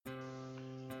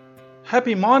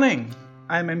Happy morning!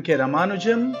 I'm MK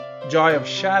Ramanujam, Joy of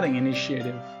Sharing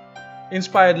Initiative.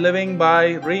 Inspired living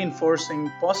by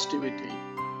reinforcing positivity.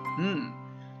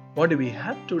 What do we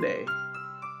have today?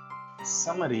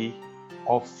 Summary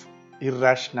of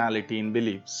irrationality in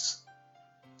beliefs.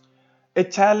 A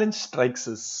challenge strikes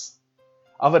us.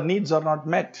 Our needs are not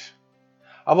met.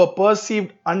 Our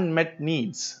perceived unmet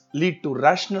needs lead to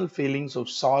rational feelings of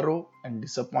sorrow and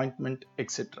disappointment,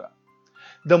 etc.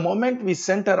 The moment we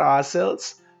center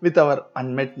ourselves with our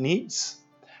unmet needs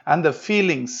and the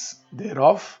feelings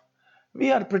thereof,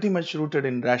 we are pretty much rooted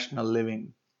in rational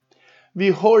living. We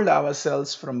hold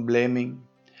ourselves from blaming.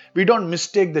 We don't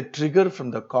mistake the trigger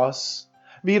from the cause.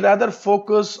 We rather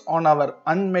focus on our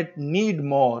unmet need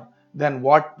more than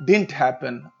what didn't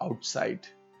happen outside.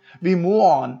 We move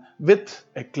on with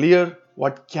a clear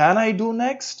what can I do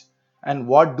next and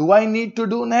what do I need to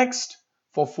do next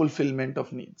for fulfillment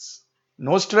of needs.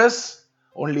 No stress,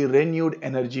 only renewed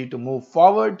energy to move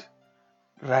forward,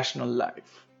 rational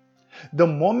life. The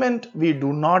moment we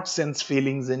do not sense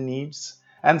feelings and needs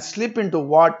and slip into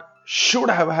what should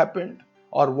have happened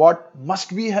or what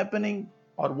must be happening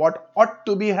or what ought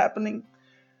to be happening,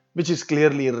 which is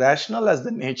clearly irrational as the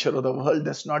nature of the world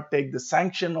does not take the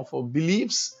sanction of our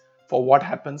beliefs for what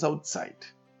happens outside.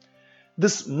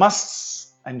 This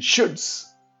musts and shoulds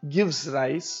gives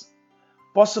rise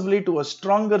possibly to a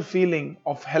stronger feeling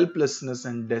of helplessness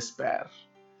and despair.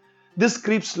 This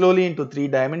creeps slowly into three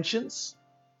dimensions.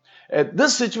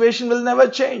 This situation will never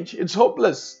change. It's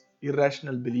hopeless.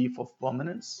 Irrational belief of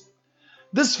permanence.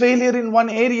 This failure in one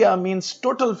area means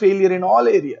total failure in all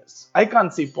areas. I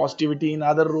can't see positivity in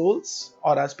other roles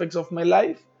or aspects of my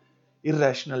life.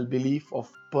 Irrational belief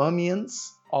of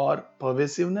permeance or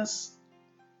pervasiveness.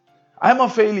 I'm a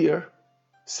failure.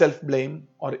 Self-blame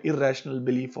or irrational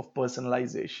belief of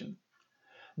personalization.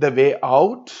 The way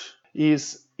out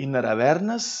is inner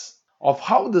awareness of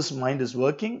how this mind is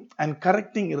working and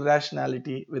correcting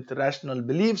irrationality with rational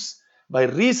beliefs by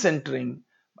recentering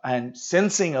and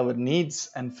sensing our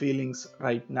needs and feelings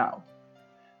right now.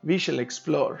 We shall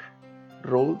explore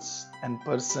roles and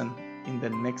person in the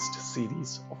next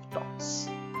series of talks.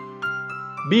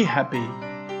 Be happy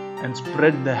and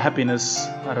spread the happiness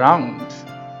around.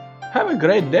 Have a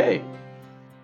great day.